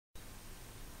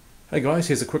Hey guys,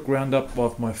 here's a quick roundup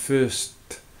of my first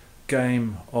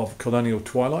game of Colonial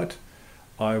Twilight.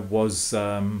 I was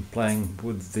playing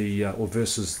with the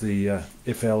versus the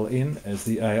FLN as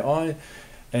the AI,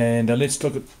 and let's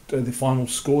look at the final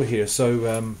score here.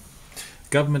 So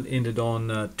government ended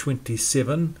on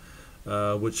 27,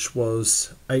 which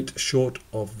was 8 short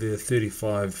of their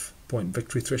 35-point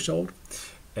victory threshold,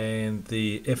 and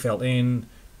the FLN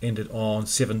ended on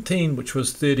 17, which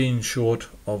was 13 short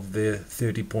of their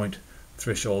 30-point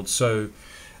threshold. So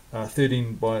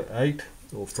 13 by 8,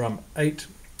 or from 8,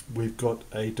 we've got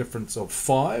a difference of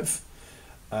 5,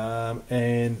 so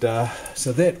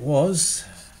that was,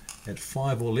 at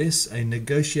 5 or less, a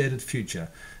negotiated future.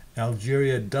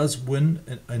 Algeria does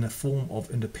win in a form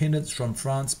of independence from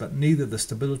France, but neither the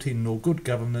stability nor good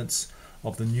governance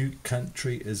of the new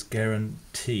country is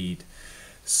guaranteed.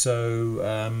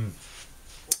 So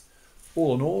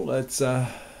all in all, it's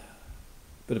a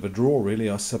bit of a draw, really,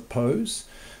 I suppose.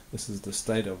 This is the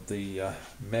state of the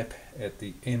map at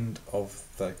the end of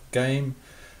the game,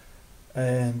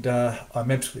 and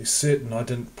I'm absolutely certain I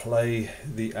didn't play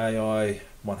the AI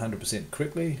 100%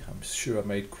 correctly. I'm sure I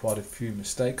made quite a few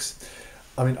mistakes.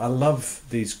 I mean, I love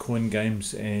these coin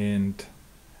games and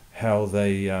how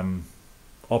they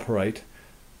operate,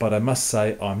 but I must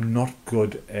say I'm not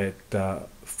good at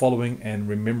following and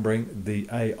remembering the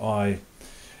AI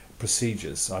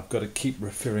procedures. I've got to keep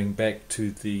referring back to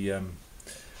the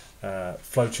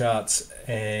flowcharts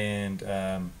and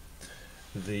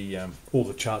all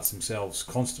the charts themselves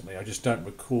constantly. I just don't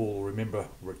recall or remember,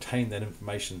 retain that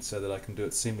information so that I can do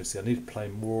it seamlessly. I need to play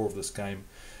more of this game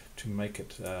to make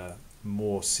it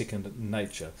more second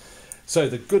nature. So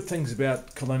the good things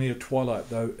about Colonial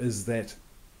Twilight, though, is that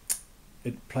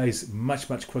it plays much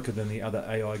quicker than the other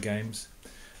AI games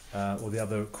or the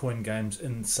other coin games,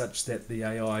 in such that the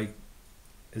AI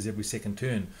is every second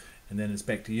turn and then it's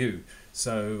back to you.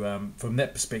 So from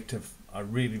that perspective, I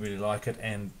really like it,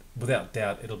 and without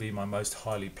doubt it'll be my most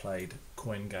highly played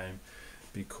coin game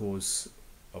because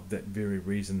of that very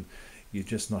reason. You're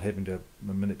just not having to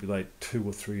manipulate 2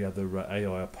 or 3 other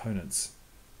AI opponents.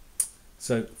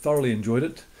 So thoroughly enjoyed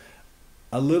it.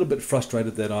 A little bit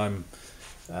frustrated that I'm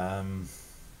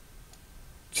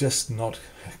just not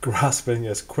grasping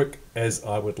as quick as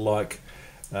I would like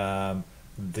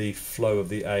the flow of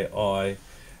the AI,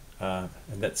 and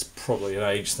that's probably an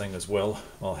age thing as well,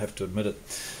 I'll have to admit it.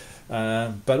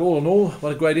 But all in all,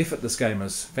 what a great effort this game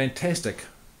is. Fantastic.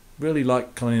 Really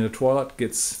like Colonial Twilight.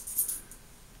 Gets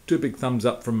 2 big thumbs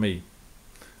up from me.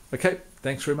 Okay,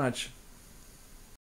 thanks very much.